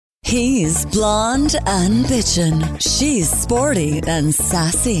He's blonde and bitchin'. She's sporty and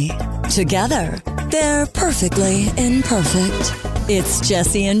sassy. Together, they're perfectly imperfect. It's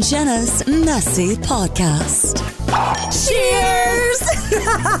Jesse and Jenna's Messy Podcast. Cheers!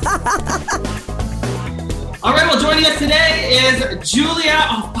 All right, well, joining us today is Julia.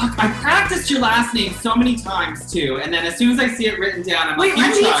 Oh, fuck, I practiced your last name so many times, too. And then as soon as I see it written down, I'm like,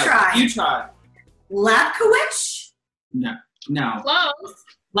 let me try. You try. Ladkowicz? No. Close.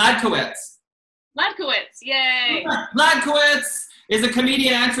 Ladkowicz. Yay. Ladkowicz is a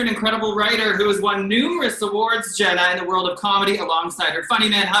comedian, actor, and incredible writer who has won numerous awards, Jenna, in the world of comedy alongside her funny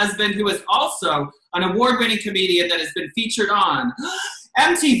man husband, who is also an award-winning comedian that has been featured on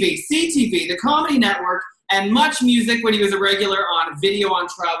MTV, CTV, the Comedy Network, and Much Music when he was a regular on Video on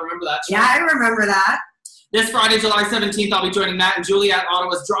Trial. Remember that show? Yeah, I remember that. This Friday, July 17th, I'll be joining Matt and Julia at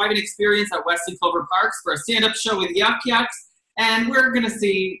Ottawa's Drive-In Experience at Wesley Clover Parks for a stand-up show with Yuck Yucks, and we're going to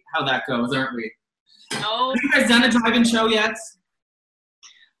see how that goes, aren't we? Oh. Have you guys done a drive-in show yet?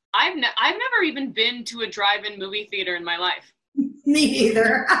 I've never even been to a drive-in movie theater in my life. Me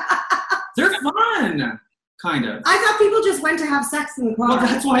neither. They're fun, kind of. I thought people just went to have sex in the car. Well,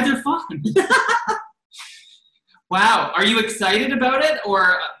 that's why they're fun. Wow. Are you excited about it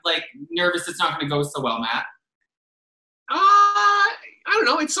or, nervous it's not going to go so well, Matt? I don't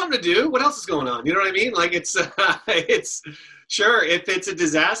know. It's something to do. What else is going on? You know what I mean? It's sure. If it's a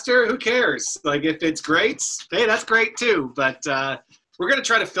disaster, who cares? If it's great, hey, that's great too. But we're going to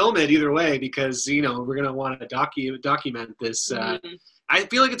try to film it either way because, we're going to want to document this. I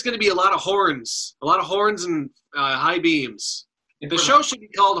feel like it's going to be a lot of horns and high beams. The show should be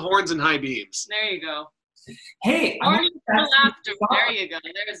called Horns and High Beams. There you go. Hey, horns for laughter. There you go.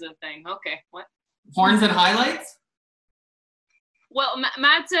 There's a thing. Okay, what? Horns and highlights? Well,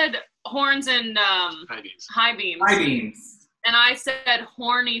 Matt said horns and high beams. High beams. And I said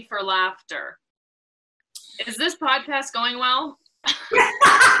horny for laughter. Is this podcast going well?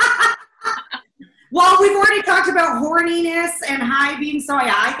 Well, we've already talked about horniness and high beams, so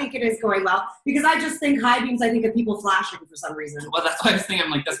yeah, I think it is going well. Because I just think high beams, I think of people flashing for some reason. Well, that's why I was thinking,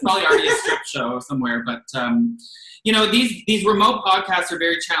 that's probably already a strip show somewhere. But, these remote podcasts are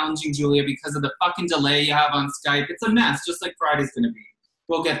very challenging, Julia, because of the fucking delay you have on Skype. It's a mess, just like Friday's going to be.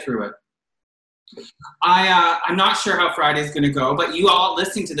 We'll get through it. I'm not sure how Friday's going to go, but you all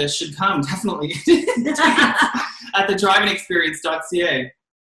listening to this should come, definitely, at the driveinexperience.ca.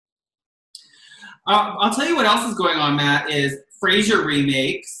 I'll tell you what else is going on, Matt, is Frasier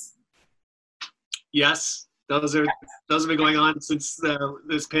remakes. Yes, those have been going on since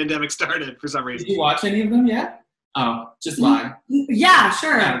this pandemic started for some reason. Did you watch any of them yet? Oh, just lie. Yeah,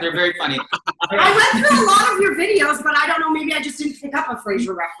 sure. Yeah, they're very funny. I went through a lot of your videos, but I don't know, maybe I just didn't pick up a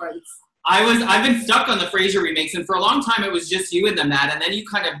Frasier reference. I've been stuck on the Frasier remakes, and for a long time it was just you and them, Matt, and then you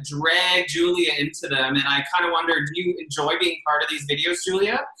kind of dragged Julia into them, and I kind of wondered, do you enjoy being part of these videos,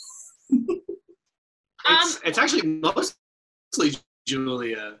 Julia? It's actually mostly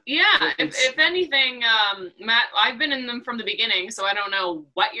Julia. Yeah, if anything, Matt, I've been in them from the beginning, so I don't know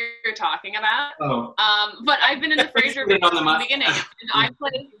what you're talking about. Oh. But I've been in the Frasier from the beginning. And I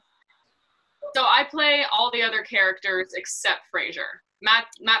play all the other characters except Frasier. Matt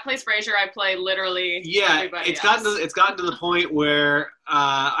plays Frasier. I play literally everybody else. It's gotten to the point where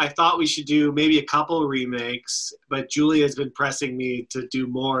I thought we should do maybe a couple remakes, but Julia has been pressing me to do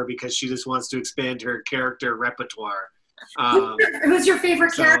more because she just wants to expand her character repertoire. Who's your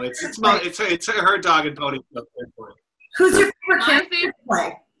favorite character? It's her dog and pony. Who's your favorite character to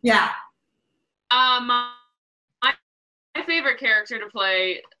play? Yeah. My favorite character to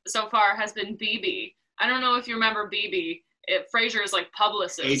play so far has been BB. I don't know if you remember BB. Frasier's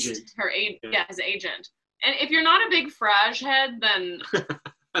publicist. Agent. His agent. And if you're not a big Frage head, then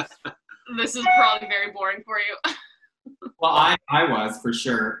this is probably very boring for you. Well, I was, for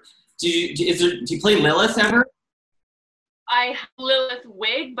sure. Do you play Lilith ever? I have Lilith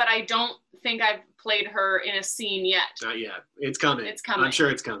Wig, but I don't think I've played her in a scene yet. Not yet. It's coming. It's coming. I'm sure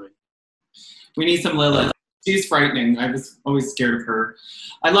it's coming. We need some Lilith. She's frightening. I was always scared of her.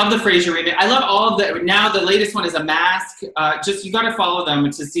 I love the Frasier remake. I love all of the. Now the latest one is a mask. You got to follow them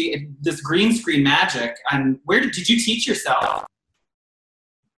to see this green screen magic. And where did you teach yourself?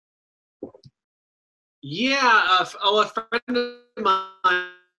 Yeah, a friend of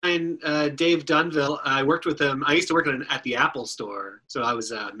mine, Dave Dunville. I worked with him. I used to work at the Apple store, so I was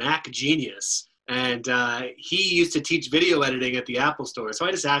a Mac genius. And he used to teach video editing at the Apple store. So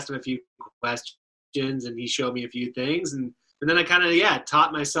I just asked him a few questions. And he showed me a few things, and then I kind of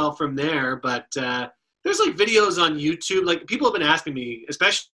taught myself from there. But there's videos on YouTube. People have been asking me,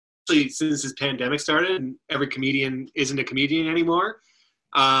 especially since this pandemic started and every comedian isn't a comedian anymore.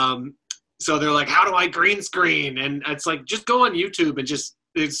 So they're like, how do I green screen? And it's like, just go on YouTube and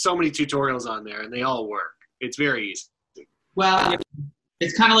there's so many tutorials on there and they all work. It's very easy. Well,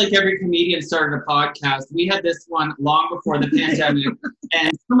 it's kind of like every comedian started a podcast. We had this one long before the pandemic,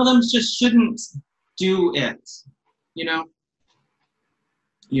 and some of them just shouldn't do it. You know?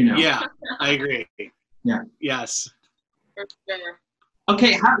 Yeah, I agree. Yeah. Yes. For sure.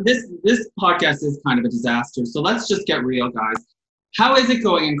 Okay, this podcast is kind of a disaster, so let's just get real, guys. How is it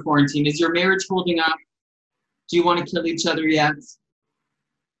going in quarantine? Is your marriage holding up? Do you want to kill each other yet?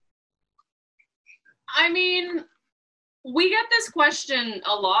 I mean, we get this question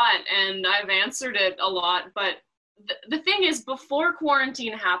a lot, and I've answered it a lot, but the thing is, before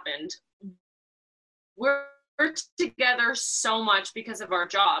quarantine happened, we're together so much because of our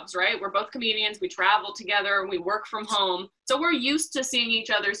jobs, right? We're both comedians, we travel together, we work from home, so we're used to seeing each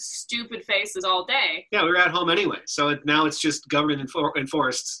other's stupid faces all day. Yeah, we were at home anyway, so now it's just government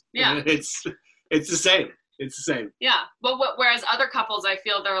enforced. Yeah. It's the same. It's the same. Yeah, but whereas other couples, I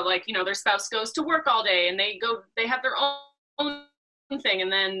feel they're like, their spouse goes to work all day and they have their own thing,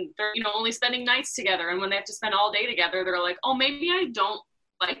 and then they're, only spending nights together, and when they have to spend all day together, they're like, oh, maybe I don't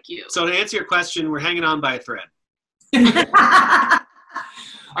like you. So to answer your question, we're hanging on by a thread.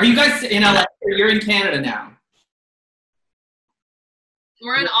 Are you guys in LA? You're in Canada now.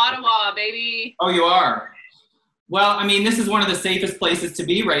 We're in Ottawa, baby. Oh, you are? Well, I mean, this is one of the safest places to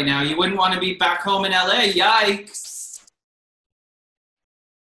be right now. You wouldn't want to be back home in LA. Yikes.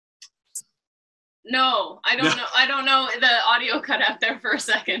 No, I don't know. I don't know. The audio cut out there for a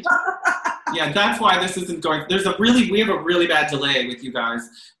second. Yeah, that's why this isn't going. We have a really bad delay with you guys,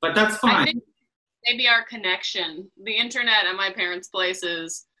 but that's fine. I think maybe our connection, the internet at my parents' place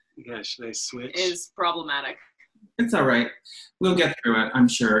is problematic. It's all right. We'll get through it, I'm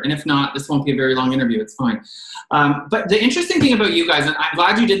sure. And if not, this won't be a very long interview. It's fine. But the interesting thing about you guys, and I'm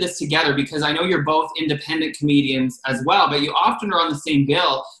glad you did this together because I know you're both independent comedians as well, but you often are on the same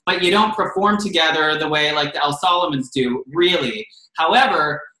bill, but you don't perform together the way like the El Solomons do, really.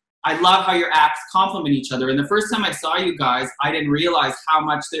 However, I love how your acts complement each other. And the first time I saw you guys, I didn't realize how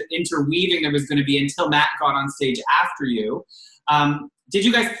much the interweaving there was going to be until Matt got on stage after you. Did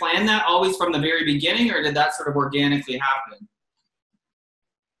you guys plan that always from the very beginning, or did that sort of organically happen?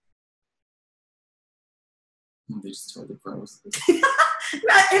 Oh, they just totally froze.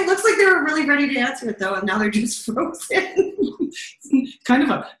 It looks like they were really ready to answer it, though, and now they're just frozen. Kind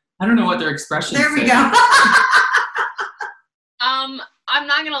of I don't know what their expression is. There we go. I'm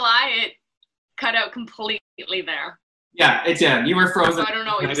not going to lie, it cut out completely there. Yeah, it did. You were frozen. So I don't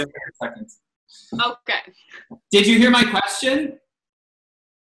know what you said. Seconds. Okay. Did you hear my question?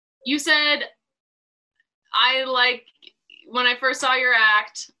 You said, I like, when I first saw your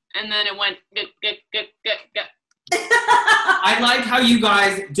act, and then it went, get. I like how you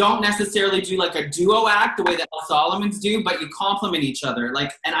guys don't necessarily do like a duo act the way that El Solomons do, but you complement each other.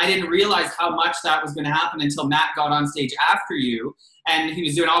 And I didn't realize how much that was going to happen until Matt got on stage after you, and he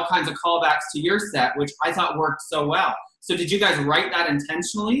was doing all kinds of callbacks to your set, which I thought worked so well. So did you guys write that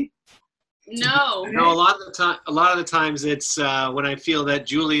intentionally? No. No, a lot of the times it's when I feel that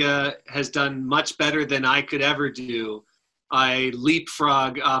Julia has done much better than I could ever do, I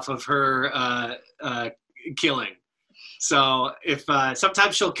leapfrog off of her killing. So if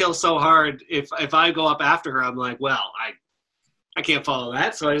sometimes she'll kill so hard, if I go up after her, I'm like, well, I can't follow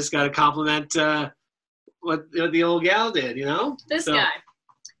that, so I just got to compliment what the old gal did, This guy.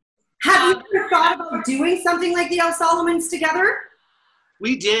 Have you ever thought about doing something like the El Solomons together?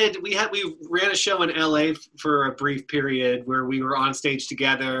 We did. We ran a show in LA for a brief period where we were on stage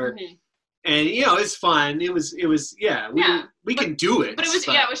together, and it's fun. It was we can do it. But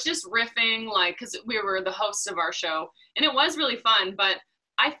it was just riffing, because we were the hosts of our show, and it was really fun. But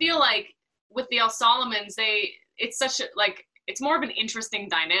I feel like with the El Solomons, it's more of an interesting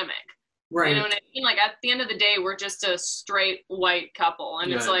dynamic. Right. You know what I mean? Like at the end of the day, we're just a straight white couple,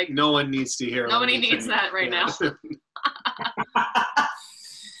 and it's like no one needs to hear. Nobody needs that right now.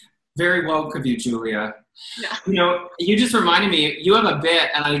 Very woke of you, Julia. Yeah. You just reminded me, you have a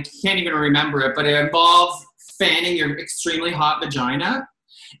bit, and I can't even remember it, but it involves fanning your extremely hot vagina.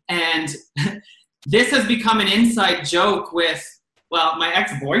 And this has become an inside joke with, my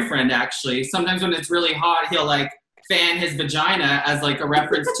ex-boyfriend, actually. Sometimes when it's really hot, he'll, fan his vagina as, a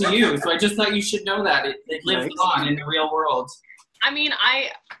reference to you. So I just thought you should know that. It lives on in the real world. I mean,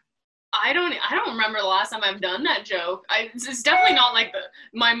 I don't remember the last time I've done that joke. It's definitely not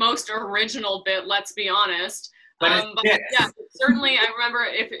my most original bit, let's be honest. But yeah, certainly I remember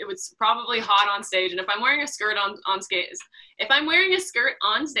if it was probably hot on stage, and if I'm wearing a skirt on stage,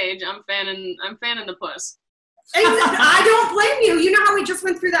 I'm fanning the puss. I don't blame you. You know how we just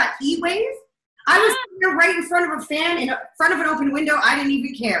went through that heat wave? I was here right in front of a fan, in front of an open window. I didn't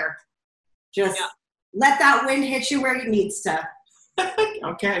even care. Just let that wind hit you where it needs to.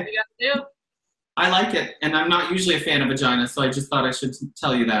 Okay. I like it, and I'm not usually a fan of vagina, so I just thought I should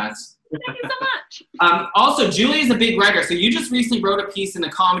tell you that. Thank you so much. Also, Julie is a big writer, so you just recently wrote a piece in the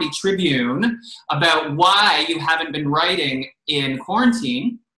Comedy Tribune about why you haven't been writing in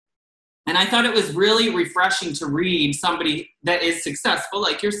quarantine. And I thought it was really refreshing to read somebody that is successful,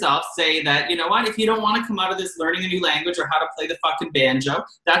 like yourself, say that, you know what, if you don't want to come out of this learning a new language or how to play the fucking banjo,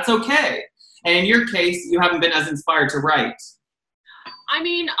 that's okay. And in your case, you haven't been as inspired to write. I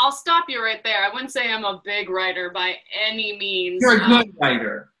mean, I'll stop you right there. I wouldn't say I'm a big writer by any means. You're a good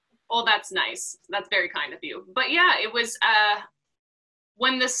writer. Well, that's nice. That's very kind of you. But yeah, it was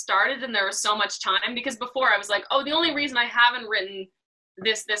when this started and there was so much time, because before I was like, oh, the only reason I haven't written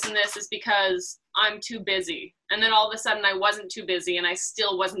this, and this is because I'm too busy. And then all of a sudden I wasn't too busy and I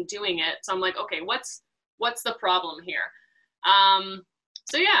still wasn't doing it. So I'm like, okay, what's the problem here?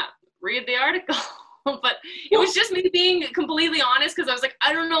 So yeah, read the article. But it was just me being completely honest, because I was like,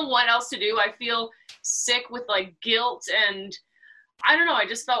 I don't know what else to do. I feel sick with like guilt, and I don't know. I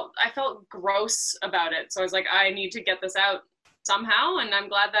felt gross about it. So I was like, I need to get this out somehow. And I'm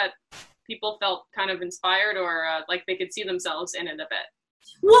glad that people felt kind of inspired or like they could see themselves in it a bit.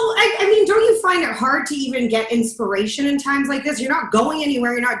 Well, I mean, don't you find it hard to even get inspiration in times like this? You're not going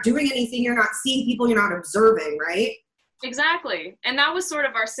anywhere. You're not doing anything. You're not seeing people. You're not observing, right? Exactly. And that was sort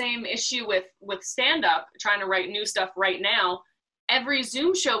of our same issue with stand-up, trying to write new stuff right now. Every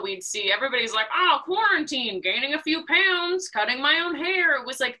Zoom show we'd see, everybody's like, oh, quarantine, gaining a few pounds, cutting my own hair. It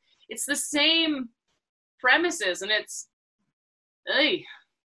was like, it's the same premises, and it's, ugh.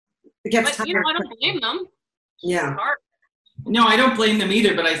 But, you know, I don't blame them. Yeah. No, I don't blame them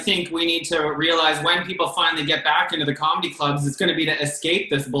either, but I think we need to realize when people finally get back into the comedy clubs, it's going to be to escape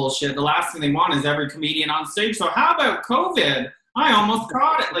this bullshit. The last thing they want is every comedian on stage. So how about COVID? I almost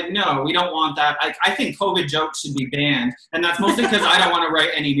caught it. Like, no, we don't want that. I think COVID jokes should be banned. And that's mostly because I don't want to write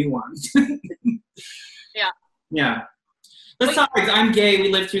any new ones. Yeah. Yeah. Besides, I'm gay.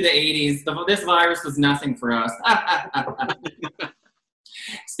 We lived through the 80s. This virus was nothing for us.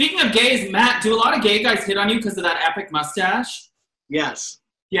 Speaking of gays, Matt, do a lot of gay guys hit on you because of that epic mustache? Yes.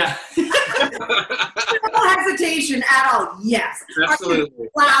 Yeah. No hesitation at all. Yes. Absolutely. Are you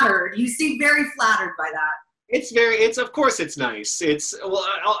flattered? You seem very flattered by that. Of course it's nice.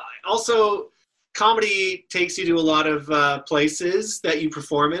 Also, comedy takes you to a lot of places that you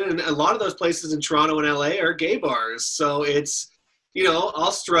perform in, and a lot of those places in Toronto and LA are gay bars. So it's,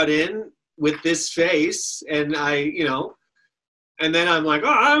 I'll strut in with this face, and and then I'm like, oh,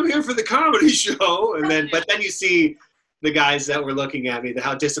 I'm here for the comedy show. But then you see the guys that were looking at me,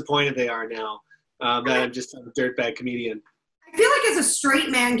 how disappointed they are now that I'm just a dirtbag comedian. I feel like as a straight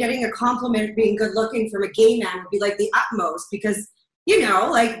man, getting a compliment being good looking from a gay man would be like the utmost, because,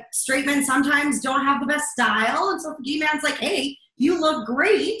 like straight men sometimes don't have the best style. And so if a gay man's like, hey, you look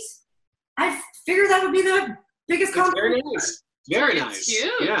great, I figure that would be the biggest compliment. Very nice. Very nice.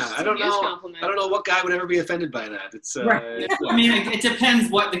 Huge. Yeah, I don't know what guy would ever be offended by that. It's right. I mean, it depends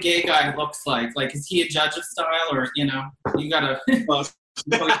what the gay guy looks like. Like, is he a judge of style, or you gotta?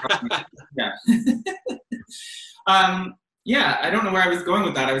 Yeah. Yeah. I don't know where I was going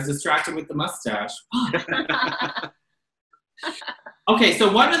with that. I was distracted with the mustache. Okay,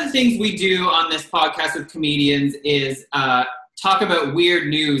 so one of the things we do on this podcast with comedians is talk about weird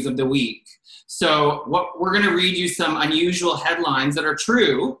news of the week. So we're going to read you some unusual headlines that are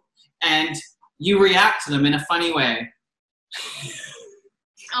true, and you react to them in a funny way.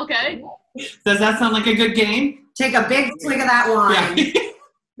 Okay. Does that sound like a good game? Take a big swig of that wine.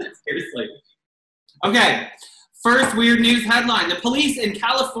 Yeah. Seriously. Okay. First weird news headline. The police in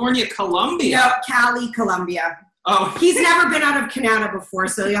California, Colombia. No, Cali, Colombia. Oh. He's never been out of Canada before,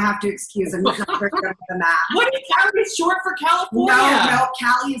 so you'll have to excuse him. He's not very good than that. What is Cali short for California? No,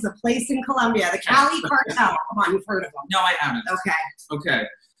 Cali is a place in Colombia. The Cali Cartel. Come on, you've heard of them. No, I haven't. Okay.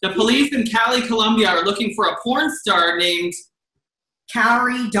 The police in Cali, Colombia are looking for a porn star named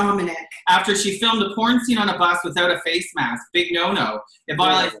Carrie Dominic. After she filmed a porn scene on a bus without a face mask. Big no-no. It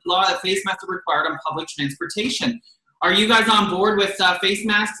violates the law that face masks are required on public transportation. Are you guys on board with face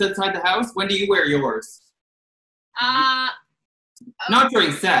masks outside the house? When do you wear yours? Not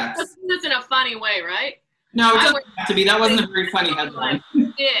during sex. That's in a funny way, right? No, it doesn't have to be. That wasn't a very funny headline.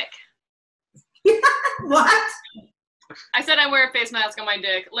 Dick. What? I said I wear a face mask on my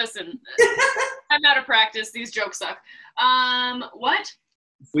dick. Listen, I'm out of practice. These jokes suck. What?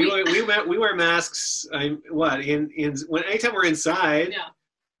 We wear masks. Anytime we're inside.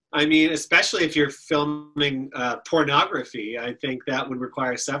 Yeah. I mean, especially if you're filming pornography, I think that would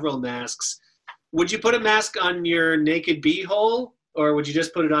require several masks. Would you put a mask on your naked beehole, or would you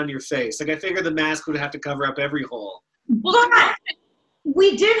just put it on your face? Like, I figure the mask would have to cover up every hole. Well,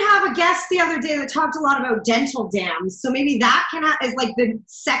 we did have a guest the other day that talked a lot about dental dams, so maybe that is like the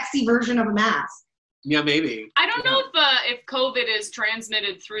sexy version of a mask. Yeah, maybe. I don't know if COVID is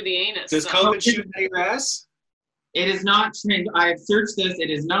transmitted through the anus. Does COVID shoot in your ass? It is not. I have searched this. It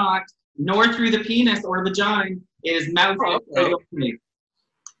is not, nor through the penis or vagina. It is mouth.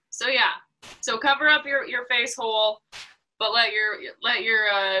 So yeah. So cover up your face hole, but let your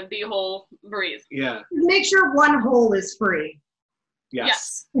beehole breathe. Yeah. Make sure one hole is free.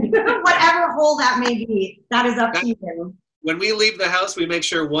 Yes. Whatever hole that may be, that is up to you. When we leave the house, we make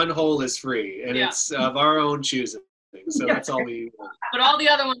sure one hole is free, and it's of our own choosing. So that's all we want. But all the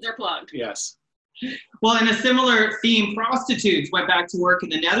other ones are plugged. Yes. Well, in a similar theme, prostitutes went back to work in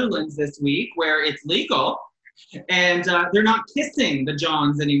the Netherlands this week, where it's legal, and they're not kissing the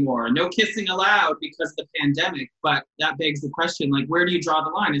Johns anymore. No kissing allowed because of the pandemic. But that begs the question, like, where do you draw the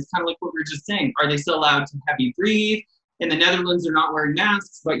line? It's kind of like what we were just saying. Are they still allowed to heavy breathe? In the Netherlands, they're not wearing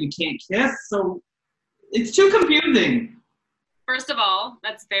masks, but you can't kiss. So it's too confusing. First of all,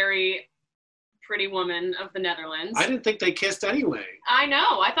 that's very Pretty Woman of the Netherlands. I didn't think they kissed anyway. I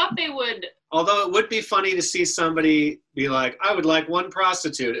know. I thought they would. Although it would be funny to see somebody be like, I would like one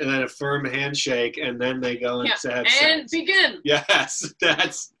prostitute, and then a firm handshake, and then they go and have sex. And begin. Yes,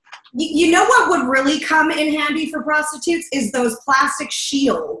 that's... You know what would really come in handy for prostitutes is those plastic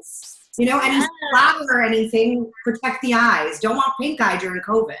shields. You know, any splatter or anything, protect the eyes. Don't want pink eye during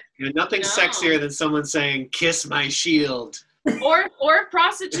COVID. Yeah, nothing sexier than someone saying, kiss my shield. Or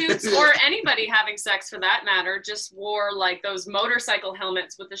prostitutes or anybody having sex for that matter just wore like those motorcycle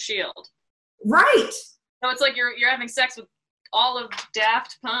helmets with the shield. Right. So it's like you're having sex with all of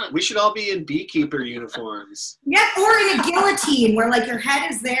Daft Punk. We should all be in beekeeper uniforms. Yeah, or in a guillotine where like your head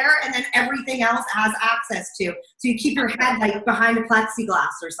is there and then everything else has access to. So you keep your head like behind a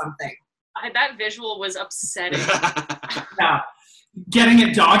plexiglass or something. That visual was upsetting. Yeah. Getting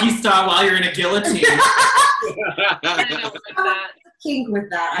it doggy style while you're in a guillotine. I don't know like that. Kink with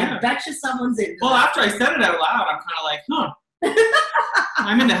that. Yeah. I bet you someone's into Well, that. after I said it out loud, I'm kind of like, huh.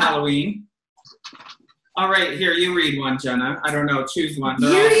 I'm into Halloween. All right, here, you read one, Jenna. I don't know, choose one.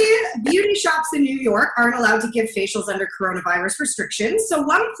 Beauty shops in New York aren't allowed to give facials under coronavirus restrictions. So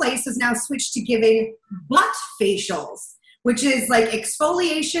one place has now switched to giving butt facials, which is like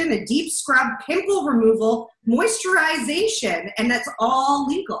exfoliation, a deep scrub, pimple removal, moisturization, and that's all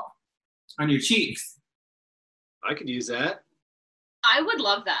legal. On your cheeks. I could use that. I would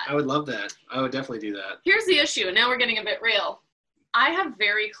love that. I would love that. I would definitely do that. Here's the issue, and now we're getting a bit real. I have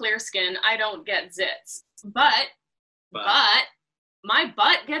very clear skin. I don't get zits. But my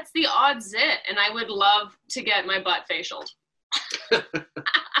butt gets the odd zit, and I would love to get my butt facialed.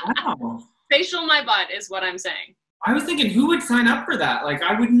 Wow. Facial my butt is what I'm saying. I was thinking, who would sign up for that? Like,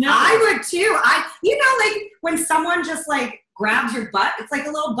 I would never. I would too. Like when someone just like grabs your butt, it's like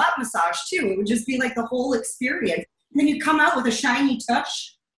a little butt massage too. It would just be like the whole experience. And then you come out with a shiny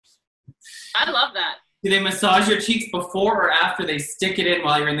touch. I love that. Do they massage your cheeks before or after they stick it in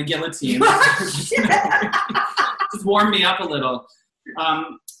while you're in the guillotine? Just warm me up a little.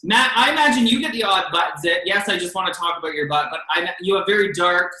 Matt, I imagine you get the odd butt zit. Yes, I just want to talk about your butt, but you have very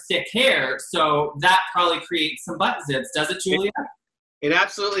dark, thick hair, so that probably creates some butt zits. Does it, Julia? It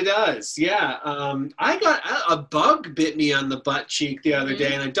absolutely does, yeah. I got a bug bit me on the butt cheek the other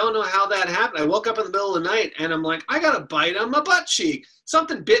day, and I don't know how that happened. I woke up in the middle of the night, and I'm like, I got a bite on my butt cheek.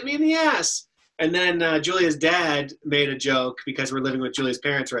 Something bit me in the ass. And then Julia's dad made a joke, because we're living with Julia's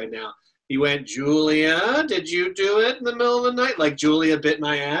parents right now. He went, Julia, did you do it in the middle of the night? Like Julia bit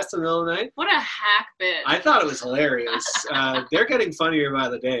my ass in the middle of the night? What a hack bit. I thought it was hilarious. They're getting funnier by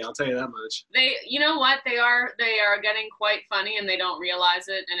the day, I'll tell you that much. You know what? They are getting quite funny, and they don't realize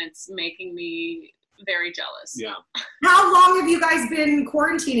it, and it's making me very jealous. Yeah. How long have you guys been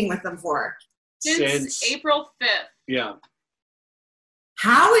quarantining with them for? Since April 5th. Yeah.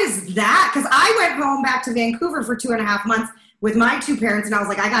 How is that? Because I went home back to Vancouver for 2.5 months with my two parents, and I was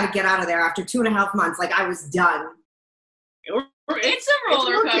like, I got to get out of there after 2.5 months. Like, I was done. It's a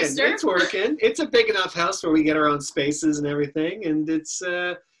roller coaster. It's working. It's a big enough house where we get our own spaces and everything, and it's,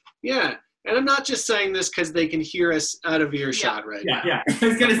 yeah. And I'm not just saying this because they can hear us out of earshot right now. Yeah, I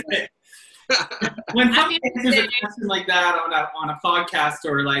was going to say. When someone answers a question like that on a podcast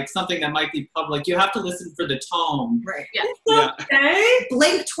or like something that might be public, you have to listen for the tone. Right. Yeah. Okay.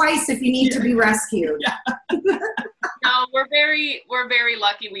 Blink twice if you need to be rescued. Yeah. No, we're very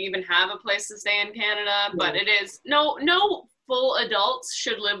lucky we even have a place to stay in Canada, but it is no full adults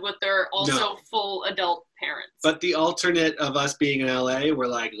should live with their also full adult parents. But the alternate of us being in LA, we're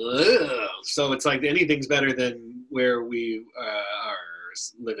like, ugh. So it's like anything's better than where we are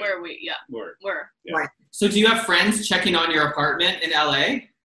living. Where we, yeah. Right. So do you have friends checking on your apartment in LA?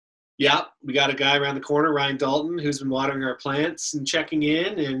 Yeah, we got a guy around the corner, Ryan Dalton, who's been watering our plants and checking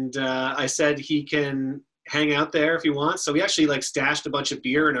in. And I said he can hang out there if he wants. So we actually like stashed a bunch of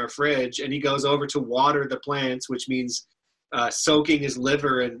beer in our fridge, and he goes over to water the plants, which means soaking his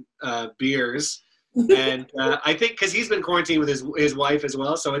liver in beers. And I think because he's been quarantined with his wife as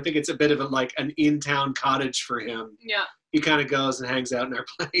well, so I think it's a bit of like an in-town cottage for him. Yeah. He kind of goes and hangs out in our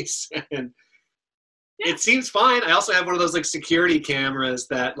place, and it seems fine. I also have one of those like security cameras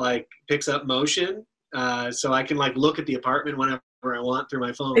that like picks up motion, so I can like look at the apartment whenever I want through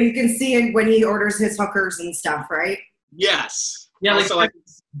my phone. So you can see it when he orders his hookers and stuff, right? Yes. Yeah. Also,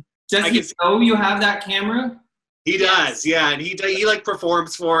 does he know you have that camera? He does, yeah, and he like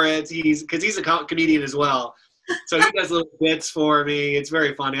performs for it. He's a comedian as well, so he does little bits for me. It's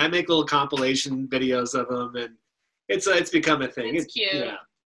very funny. I make little compilation videos of him, and it's become a thing. It's cute.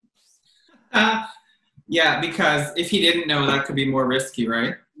 Yeah. Yeah, because if he didn't know, that could be more risky,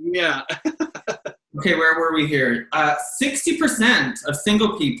 right? Yeah. Okay, where were we here? 60% of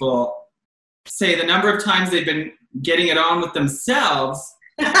single people say the number of times they've been getting it on with themselves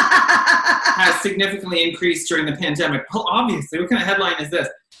has significantly increased during the pandemic. Well, obviously, what kind of headline is this?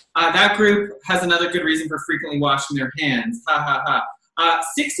 That group has another good reason for frequently washing their hands. Ha ha ha.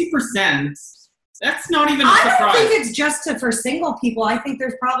 60%, that's not even a surprise. I don't think it's just for single people. I think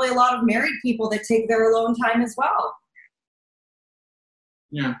there's probably a lot of married people that take their alone time as well.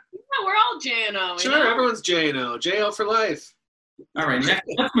 Yeah. Yeah, we're all J&O. Sure, everyone's J&O. J-O for life. All right,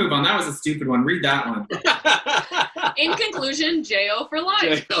 let's move on. That was a stupid one. Read that one. In conclusion, J-O for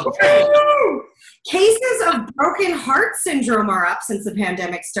life. Cases of broken heart syndrome are up since the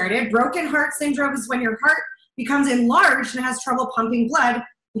pandemic started. Broken heart syndrome is when your heart becomes enlarged and has trouble pumping blood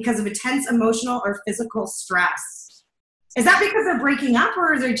because of intense emotional or physical stress. Is that because they're breaking up,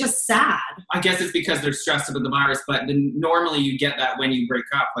 or are they just sad? I guess it's because they're stressed about the virus, but normally you get that when you break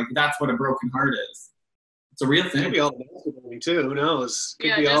up. Like, that's what a broken heart is. It's a real thing. Could be all the basketball too. Who knows?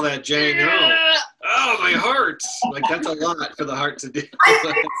 Could be all that J&O. Oh, my heart. Like, that's a lot for the heart to do. I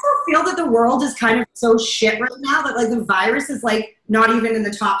also feel that the world is kind of so shit right now that, like, the virus is, like, not even in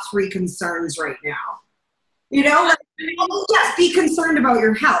the top 3 concerns right now. You know? Like, yes, be concerned about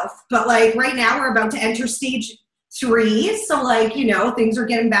your health. But, like, right now we're about to enter stage 3. So, like, you know, things are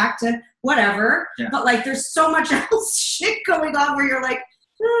getting back to whatever. Yeah. But, like, there's so much else shit going on where you're like,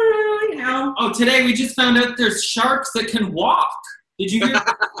 you know. Oh, today we just found out there's sharks that can walk. Did you hear?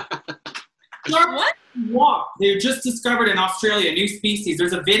 Sharks what? Walk. They just discovered in Australia a new species.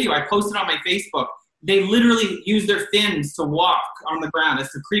 There's a video I posted on my Facebook. They literally use their fins to walk on the ground.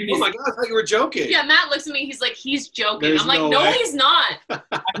 It's the creepiest. Oh my God, I thought you were joking. Yeah, Matt looks at me. He's like, he's joking. There's I'm like, no way. he's not.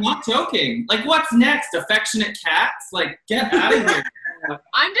 I'm not joking. Like, what's next? Affectionate cats? Like, get out of here.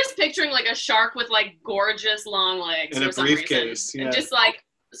 I'm just picturing like a shark with like gorgeous long legs and for a some briefcase, reason. yeah. And just like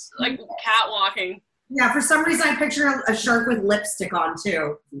cat walking. Yeah, for some reason I picture a shark with lipstick on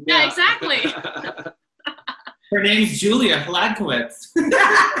too. Yeah, exactly. Her name's Julia Hladkowicz.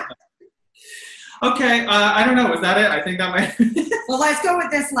 Okay, I don't know. Was that it? I think that might. Well, let's go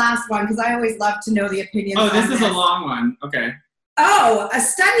with this last one because I always love to know the opinions. Oh, this is a long one. Okay. Oh, a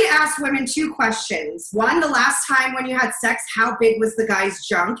study asked women 2 questions. 1, the last time when you had sex, how big was the guy's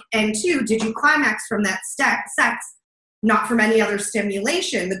junk? And 2, did you climax from that sex, not from any other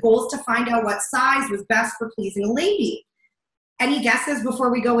stimulation? The goal is to find out what size was best for pleasing a lady. Any guesses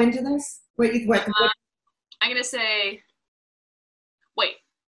before we go into this? What I'm going to say, wait.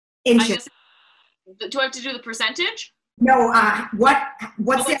 Inches. Do I have to do the percentage? No,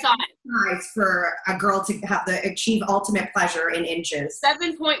 what's the size for a girl to have achieve ultimate pleasure in inches?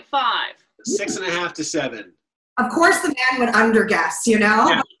 7.5. 6.5 to 7. Of course the man would underguess, you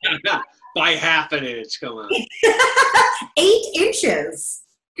know? Yeah. By half an inch, come on. 8 inches.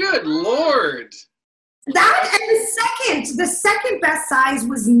 Good Lord. That and the second best size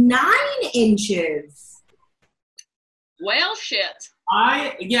was 9 inches. Well, shit.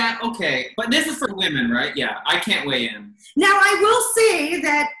 Yeah, okay. But this is for women, right? Yeah, I can't weigh in. Now, I will say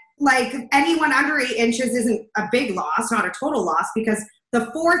that, like, anyone under 8 inches isn't a big loss, not a total loss, because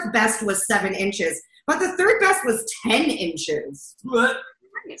the 4th best was 7 inches. But the 3rd best was 10 inches. What?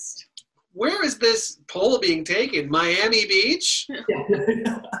 Nice. Where is this poll being taken? Miami Beach?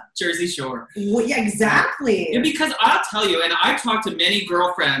 Jersey Shore. Well, yeah, exactly. Yeah, because I'll tell you, and I've talked to many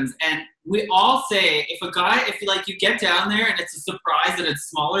girlfriends, and we all say if like you get down there and it's a surprise that it's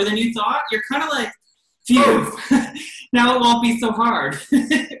smaller than you thought, you're kind of like, Phew. Now it won't be so hard.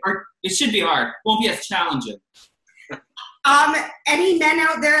 Or it should be hard. Won't be as challenging. Any men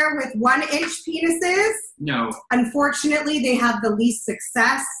out there with 1-inch penises? No. Unfortunately, they have the least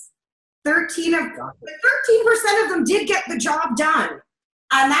success. 13% of them did get the job done.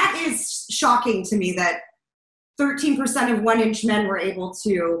 And that is shocking to me that 13% of 1-inch men were able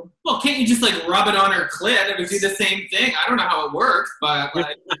to. Well, can't you just like rub it on her clit? It would do the same thing. I don't know how it works, but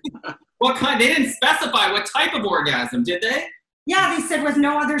like, what kind? They didn't specify what type of orgasm, did they? Yeah, they said with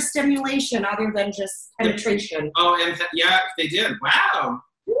no other stimulation other than just penetration. Oh, and yeah, they did. Wow.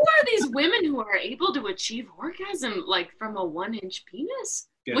 Who are these women who are able to achieve orgasm like from a 1-inch penis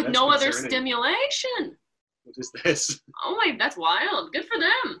with no other stimulation? What is this? Oh my, that's wild. Good for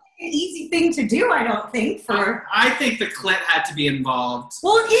them. An easy thing to do, I don't think. I think the clit had to be involved.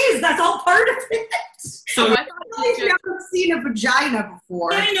 Well, it is. That's all part of it. So I've never seen a vagina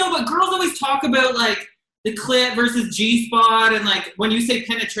before. Yeah, I know, but girls always talk about like the clit versus G-spot, and like when you say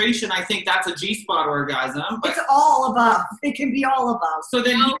penetration, I think that's a G-spot orgasm. It's all above. It can be all above. So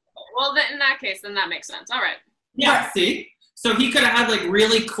then, well, then in that case, then that makes sense. All right. Yeah. See. So he could have had like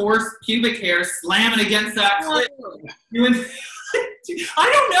really coarse pubic hair slamming against that clit.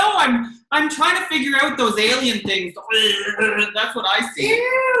 I don't know. I'm trying to figure out those alien things. That's what I see.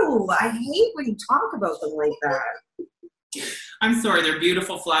 Ew! I hate when you talk about them like that. I'm sorry. They're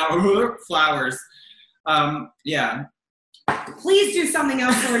beautiful flowers. Yeah. Please do something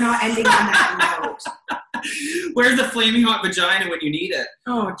else so we're not ending on that note. Where's the flaming hot vagina when you need it?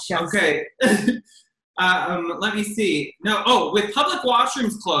 Oh, Chelsea. Okay. Let me see. No. Oh, with public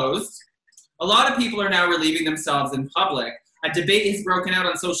washrooms closed, a lot of people are now relieving themselves in public. A debate has broken out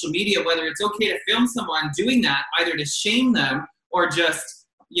on social media whether it's okay to film someone doing that, either to shame them or just,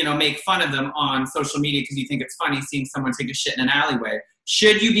 make fun of them on social media because you think it's funny seeing someone take a shit in an alleyway.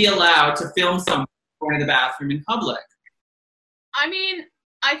 Should you be allowed to film someone going to the bathroom in public? I mean,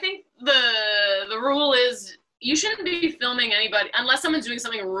 I think the rule is you shouldn't be filming anybody unless someone's doing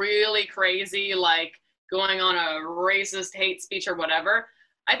something really crazy, like going on a racist hate speech or whatever.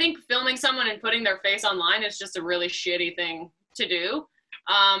 I think filming someone and putting their face online is just a really shitty thing to do.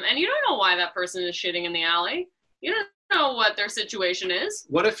 And you don't know why that person is shitting in the alley. You don't know what their situation is.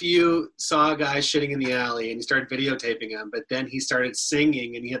 What if you saw a guy shitting in the alley and you started videotaping him, but then he started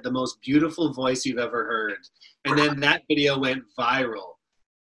singing and he had the most beautiful voice you've ever heard, and then that video went viral?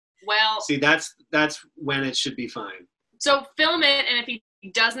 Well, see, that's when it should be fine. So film it, and if he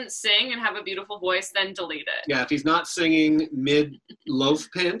doesn't sing and have a beautiful voice, then delete it. Yeah, if he's not singing mid loaf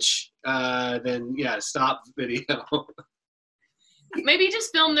pinch, then yeah, stop video. Maybe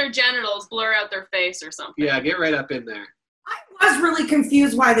just film their genitals, blur out their face or something. Yeah, get right up in there. I was really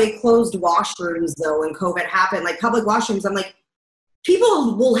confused why they closed washrooms though when COVID happened. Like public washrooms, I'm like,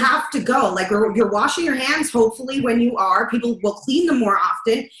 people will have to go. Like you're washing your hands, hopefully, when you are. People will clean them more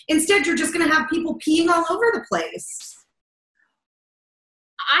often. Instead, you're just going to have people peeing all over the place.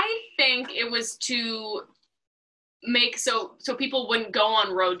 I think it was to make so people wouldn't go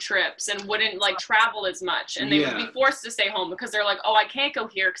on road trips and wouldn't like travel as much, and they would be forced to stay home because they're like, oh, I can't go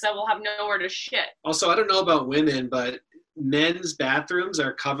here because I will have nowhere to shit. Also, I don't know about women, but men's bathrooms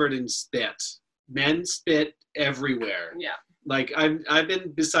are covered in spit. Men spit everywhere. Yeah. Like I've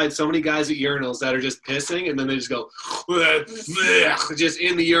been beside so many guys at urinals that are just pissing and then they just go just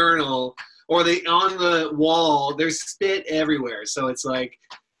in the urinal, or they on the wall. There's spit everywhere, so it's like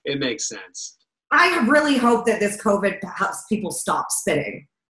it makes sense. I really hope that this COVID helps people stop spitting.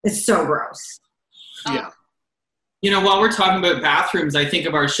 It's so gross. Yeah. While we're talking about bathrooms, I think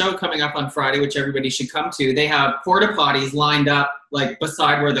of our show coming up on Friday, which everybody should come to. They have porta potties lined up like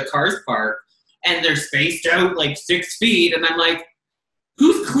beside where the cars park, and they're spaced out like 6 feet. And I'm like,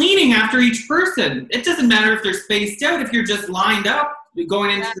 who's cleaning after each person? It doesn't matter if they're spaced out if you're just lined up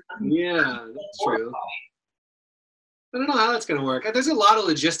going into. Yeah, that's true. I don't know how that's going to work. There's a lot of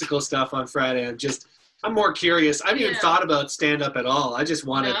logistical stuff on Friday. I'm more curious. I haven't even thought about stand-up at all. I just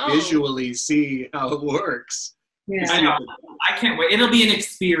want to visually see how it works. Yeah. I know. I can't wait. It'll be an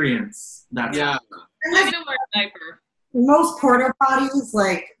experience. I'm going to wear a diaper. Most porta potties,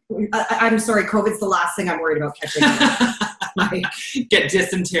 like, I'm sorry, COVID's the last thing I'm worried about catching. Like, get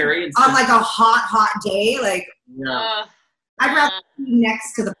dysentery. On like a hot day, like, I'd rather be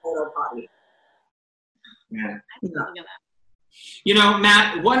next to the porta potty. Yeah.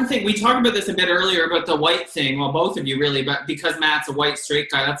 Matt, one thing, we talked about this a bit earlier about the white thing. Well, both of you really, but because Matt's a white straight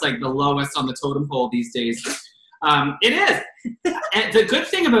guy, that's like the lowest on the totem pole these days. It is. And the good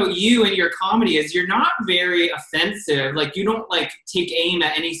thing about you and your comedy is you're not very offensive. Like, you don't like take aim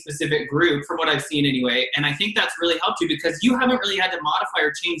at any specific group, from what I've seen anyway. And I think that's really helped you because you haven't really had to modify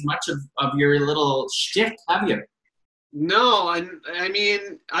or change much of your little shtick, have you? No, I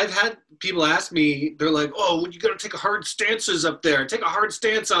mean, I've had people ask me, they're like, oh, you got to take a hard stances up there. Take a hard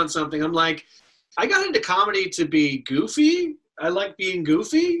stance on something. I'm like, I got into comedy to be goofy. I like being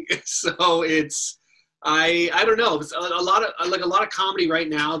goofy. So it's, I don't know. It's a lot of comedy right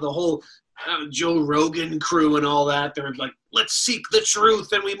now, the whole Joe Rogan crew and all that. They're like, let's seek the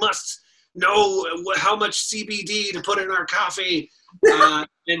truth and we must know how much CBD to put in our coffee. And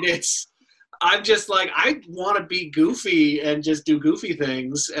I'm just like, I want to be goofy and just do goofy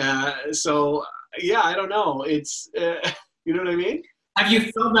things. So yeah, I don't know. It's, you know what I mean? Have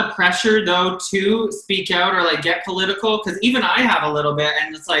you felt the pressure, though, to speak out or, like, get political? Because even I have a little bit,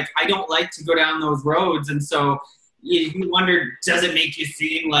 and it's like, I don't like to go down those roads. And so you wonder, does it make you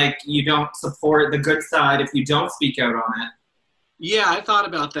seem like you don't support the good side if you don't speak out on it? Yeah, I thought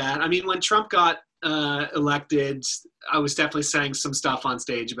about that. I mean, when Trump got elected, I was definitely saying some stuff on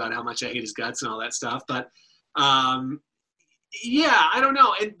stage about how much I hate his guts and all that stuff. But, yeah, I don't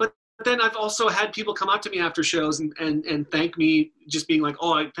know. But then I've also had people come up to me after shows and thank me, just being like,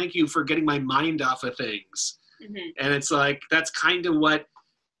 oh, I thank you for getting my mind off of things. Mm-hmm. And it's like, that's kind of what,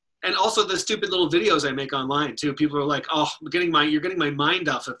 and also the stupid little videos I make online too. People are like, oh, you're getting my mind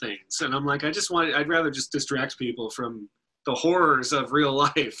off of things. And I'm like, I'd rather just distract people from the horrors of real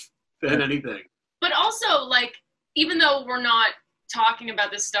life than anything. But also, like, even though we're not talking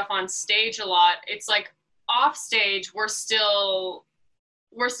about this stuff on stage a lot, it's like off stage, we're still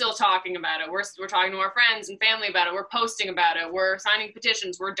talking about it. We're talking to our friends and family about it. We're posting about it. We're signing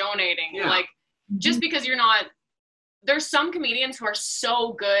petitions. We're donating. Yeah. Like, just because you're not, there's some comedians who are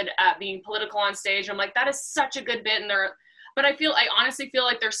so good at being political on stage. I'm like, that is such a good bit. But I honestly feel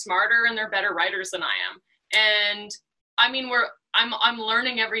like they're smarter and they're better writers than I am. And I mean, I'm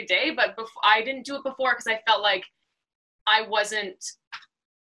learning every day, but I didn't do it before because I felt like I wasn't,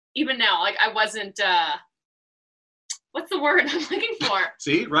 even now, like I wasn't, what's the word I'm looking for?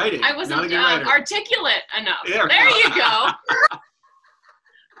 See, writing. I wasn't articulate enough. Yeah, there you go.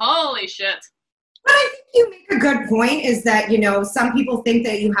 Holy shit. But I think you make a good point is that, you know, some people think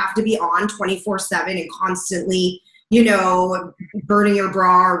that you have to be on 24/7 and constantly, you know, burning your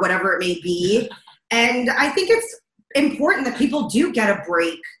bra or whatever it may be. And I think it's important that people do get a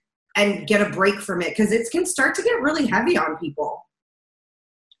break and get a break from it because it can start to get really heavy on people.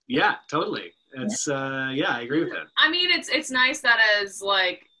 Yeah, totally. It's yeah, I agree with that. I mean, it's nice that as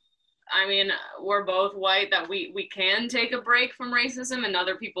like, I mean, we're both white that we can take a break from racism and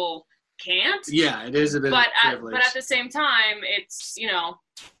other people can't. Yeah, it is a bit. But at the same time, it's, you know,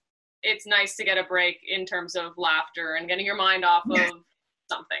 it's nice to get a break in terms of laughter and getting your mind off of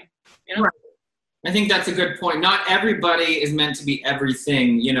something. You know. Right. I think that's a good point. Not everybody is meant to be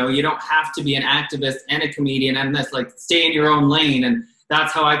everything. You know, you don't have to be an activist and a comedian and that's like stay in your own lane. And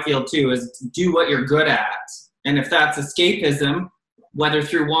that's how I feel too, is do what you're good at. And if that's escapism, whether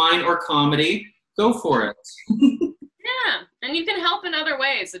through wine or comedy, go for it. Yeah. And you can help in other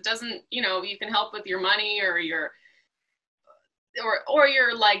ways. It doesn't, you know, you can help with your money or your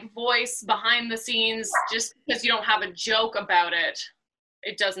like voice behind the scenes. Just because you don't have a joke about it,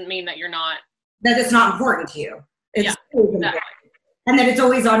 it doesn't mean that you're not. That it's not important to you. It's exactly. And that it's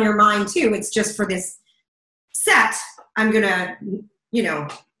always on your mind too. It's just for this set, I'm going to, you know,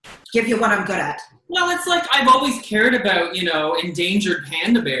 give you what I'm good at. Well, it's like I've always cared about, you know, endangered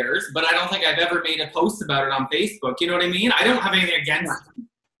panda bears, but I don't think I've ever made a post about it on Facebook. You know what I mean? I don't have anything against them.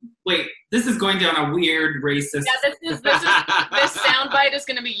 Wait, this is going down a weird racist. Yeah, this soundbite is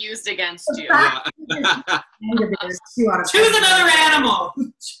going to be used against you. Choose another animal.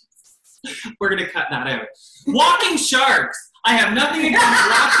 We're going to cut that out. Walking sharks. I have nothing against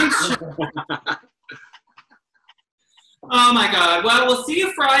walking sharks. Oh my God. Well, we'll see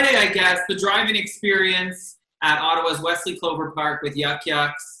you Friday, I guess. The driving experience at Ottawa's Wesley Clover Park with Yuck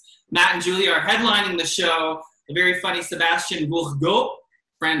Yucks. Matt and Julie are headlining the show. The very funny Sebastian Bourgault.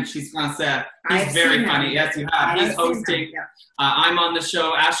 French, he's Francais. He's very funny. Yes, you have. He's hosting. I'm on the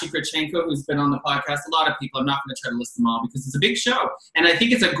show. Ashley Krachenko, who's been on the podcast. A lot of people. I'm not going to try to list them all because it's a big show. And I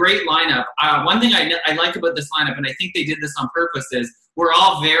think it's a great lineup. One thing I like about this lineup, and I think they did this on purpose, is we're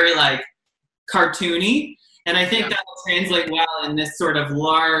all very, like, cartoony. And I think that will translate well in this sort of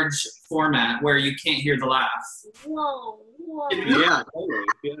large format where you can't hear the laughs. Whoa. Yeah,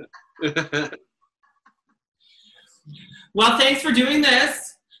 totally. Yeah. Well, thanks for doing this.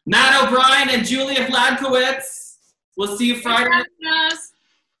 Matt O'Brien and Julia Vladkowitz. We'll see you Friday.